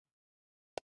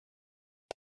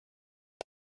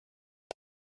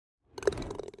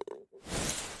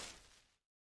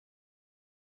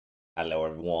Hello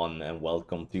everyone and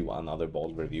welcome to another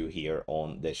ball review here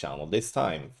on the channel. This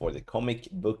time for the comic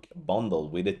book bundle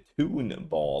with a Toon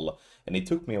ball. And it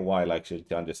took me a while actually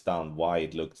to understand why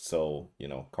it looked so,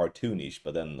 cartoonish.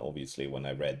 But then obviously when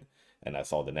I read and I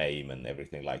saw the name and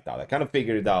everything like that, I kind of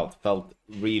figured it out. Felt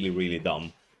really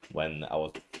dumb when I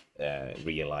was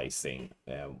realizing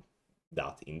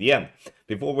that in the end.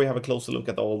 Before we have a closer look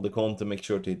at all the content, make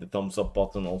sure to hit the thumbs up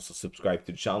button, also subscribe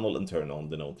to the channel and turn on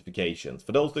the notifications.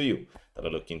 For those of you that are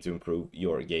looking to improve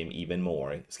your game even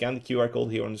more, scan the QR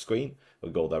code here on the screen or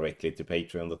go directly to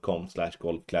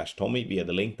patreon.com/golf-tommy via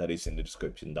the link that is in the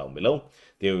description down below.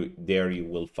 There you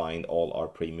will find all our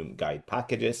premium guide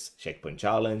packages, checkpoint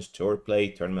challenge, tour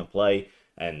play, tournament play,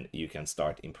 and you can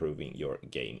start improving your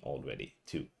game already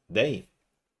today.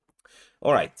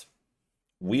 All right.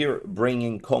 We're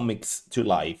bringing comics to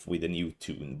life with a new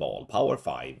Toon ball. Power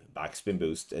 5, backspin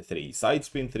boost 3, side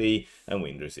spin 3, and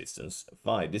wind resistance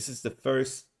 5. This is the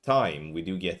first time we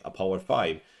do get a power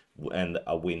 5 and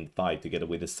a wind 5 together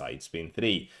with a side spin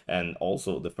 3. And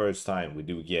also the first time we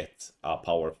do get a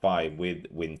power 5 with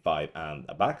wind 5 and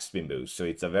a backspin boost. So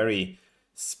it's a very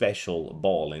special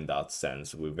ball in that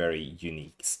sense with very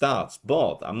unique stats.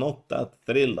 But I'm not that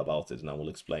thrilled about it, and I will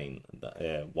explain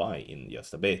why in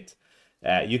just a bit.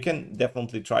 You can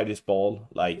definitely try this ball,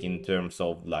 like in terms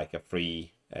of like a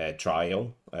free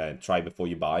trial, try before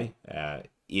you buy.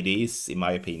 It is, in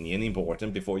my opinion,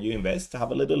 important before you invest to have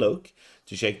a little look,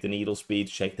 to check the needle speed,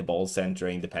 check the ball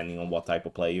centering, depending on what type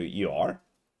of player you are,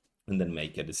 and then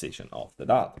make a decision after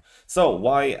that. So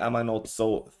why am I not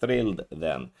so thrilled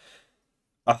then?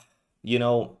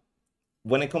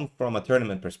 When it comes from a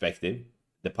tournament perspective,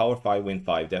 the power 5 win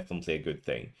 5 definitely a good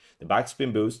thing. The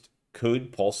backspin boost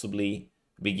could possibly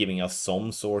be giving us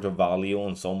some sort of value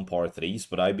on some par 3s,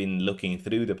 but I've been looking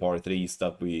through the par 3s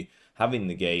that we have in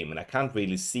the game, and I can't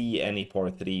really see any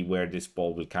par 3 where this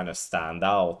ball will kind of stand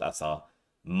out as a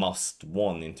must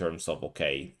one in terms of,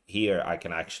 okay, here I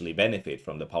can actually benefit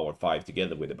from the power 5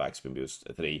 together with the backspin boost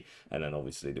 3 and then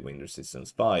obviously the wind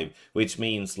resistance 5, which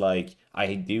means like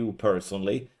I do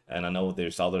personally, and I know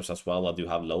there's others as well, I do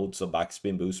have loads of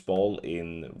backspin boost ball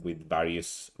in with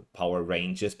various power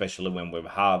ranges, especially when we've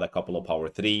had a couple of power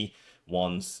 3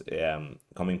 ones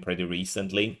coming pretty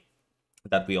recently,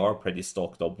 that we are pretty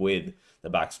stocked up with the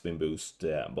backspin boost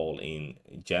ball in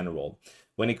general.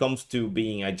 When it comes to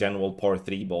being a general par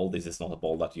 3 ball, this is not a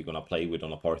ball that you're going to play with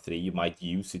on a par 3. You might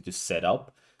use it to set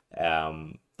up,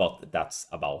 but that's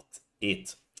about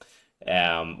it.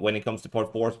 When it comes to par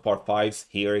 4s, par 5s,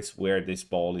 here is where this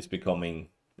ball is becoming,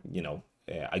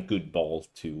 a good ball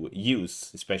to use,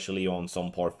 especially on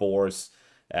some par 4s.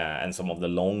 And some of the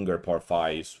longer par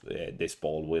 5s, this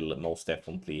ball will most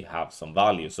definitely have some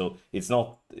value. So it's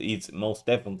most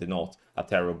definitely not a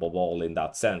terrible ball in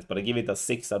that sense, but I give it a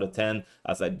 6 out of 10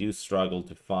 as I do struggle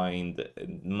to find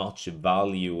much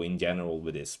value in general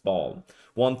with this ball.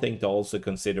 One thing to also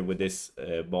consider with this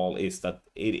ball is that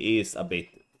it is a bit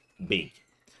big.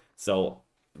 So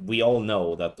we all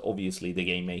know that obviously the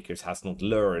game makers has not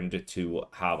learned to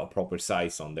have a proper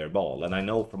size on their ball, and I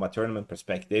know from a tournament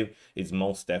perspective it's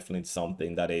most definitely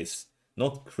something that is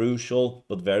not crucial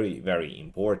but very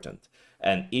important.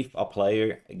 And if a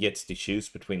player gets to choose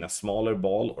between a smaller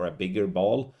ball or a bigger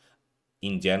ball,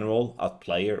 in general a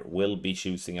player will be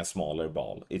choosing a smaller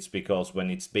ball. It's because when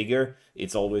it's bigger,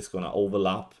 it's always going to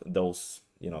overlap those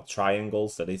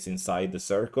triangles that is inside the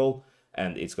circle,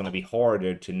 and it's going to be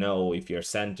harder to know if you're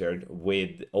centered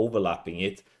with overlapping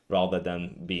it rather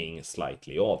than being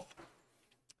slightly off.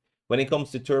 When it comes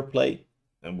to tour play,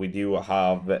 and we do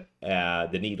have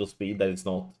the needle speed that is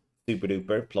not super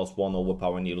duper, +1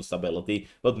 overpower needle stability,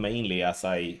 but mainly, as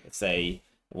I say,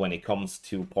 when it comes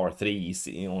to par 3s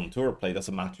on tour play,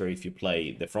 doesn't matter if you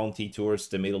play the front tee tours,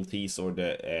 the middle tees, or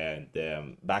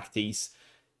the back tees,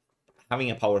 having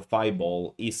a power 5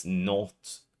 ball is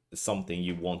not something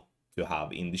you want to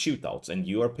have in the shootouts, and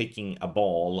you are picking a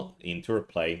ball in tour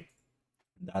play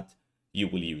that you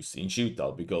will use in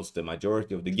shootout because the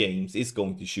majority of the games is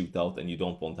going to shootout, and you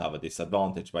don't want to have a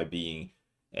disadvantage by being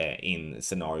in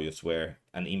scenarios where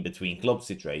an in-between club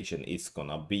situation is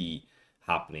gonna be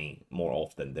happening more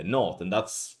often than not. And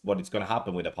that's what it's going to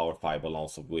happen with a power 5 ball,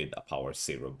 also with a power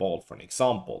 0 ball, for an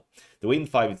example. The wind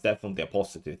 5 is definitely a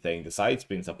positive thing, the side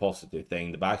spin is a positive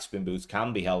thing, the backspin boost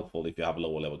can be helpful if you have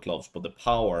lower level clubs, but the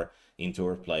power in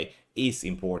tour play is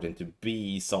important to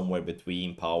be somewhere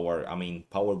between power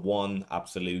 1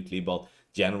 absolutely, but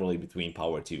generally between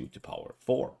power 2 to power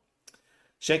 4.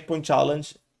 Checkpoint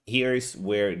challenge, here is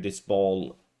where this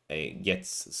ball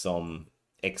gets some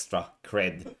extra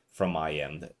cred from my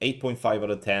end. 8.5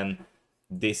 out of 10.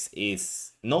 this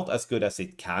is not as good as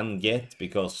it can get,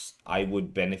 because I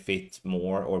would benefit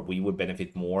more, or we would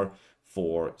benefit more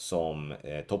for some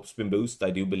topspin boost,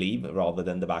 I do believe, rather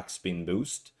than the backspin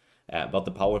boost. But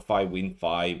the Power 5 Win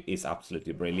 5 is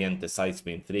absolutely brilliant. The Side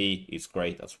Spin 3 is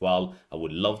great as well. I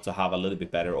would love to have a little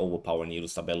bit better Overpower needle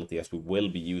stability, as we will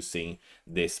be using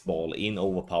this ball in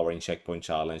Overpowering Checkpoint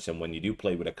Challenge. And when you do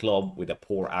play with a club with a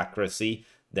poor accuracy,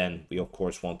 then we of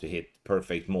course want to hit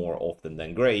perfect more often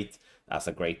than great, as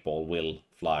a great ball will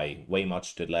fly way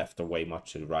much to the left or way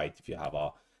much to the right if you have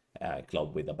a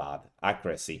club with a bad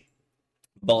accuracy.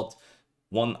 But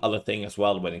one other thing as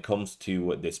well when it comes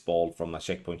to this ball from a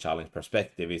Checkpoint Challenge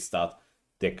perspective is that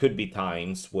there could be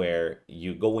times where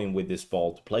you go in with this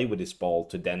ball to play with this ball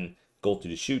to then go to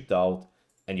the shootout,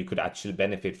 and you could actually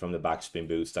benefit from the backspin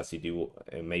boost, as you do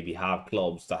maybe have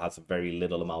clubs that has a very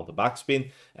little amount of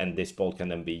backspin, and this ball can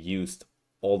then be used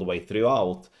all the way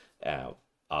throughout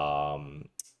a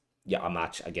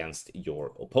match against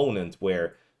your opponent,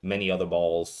 where many other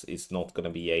balls is not going to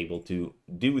be able to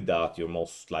do that. You're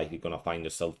most likely going to find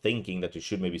yourself thinking that you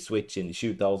should maybe switch in the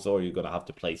shootouts, or you're going to have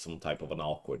to play some type of an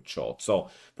awkward shot. So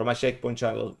from a Checkpoint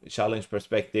Challenge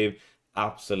perspective,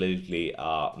 absolutely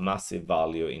massive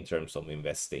value in terms of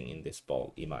investing in this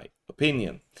ball, in my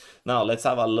opinion. Now let's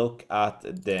have a look at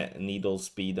the needle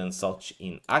speed and such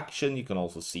in action. You can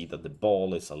also see that the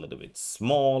ball is a little bit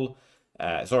small,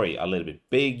 a little bit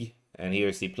big. And here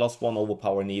you see +1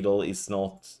 overpower needle is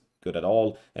not good at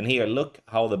all. And here, look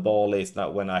how the ball is now.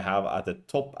 When I have at the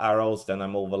top arrows, then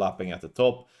I'm overlapping at the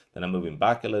top, then I'm moving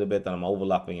back a little bit, then I'm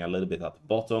overlapping a little bit at the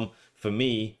bottom. For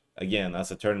me, again, as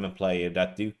a tournament player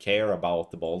that do care about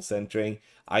the ball centering,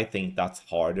 I think that's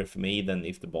harder for me than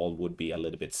if the ball would be a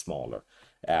little bit smaller.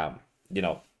 You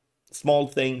know, small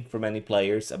thing for many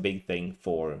players, a big thing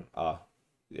for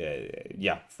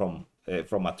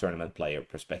from a tournament player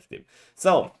perspective.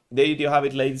 So there you do have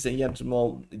it, ladies and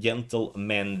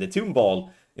gentlemen, the Toon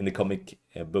ball in the comic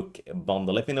book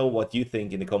bundle. Let me know what you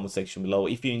think in the comment section below.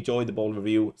 If you enjoyed the ball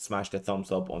review, smash the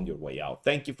thumbs up on your way out.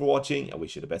 Thank you for watching. I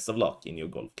wish you the best of luck in your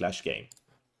Golf Clash game.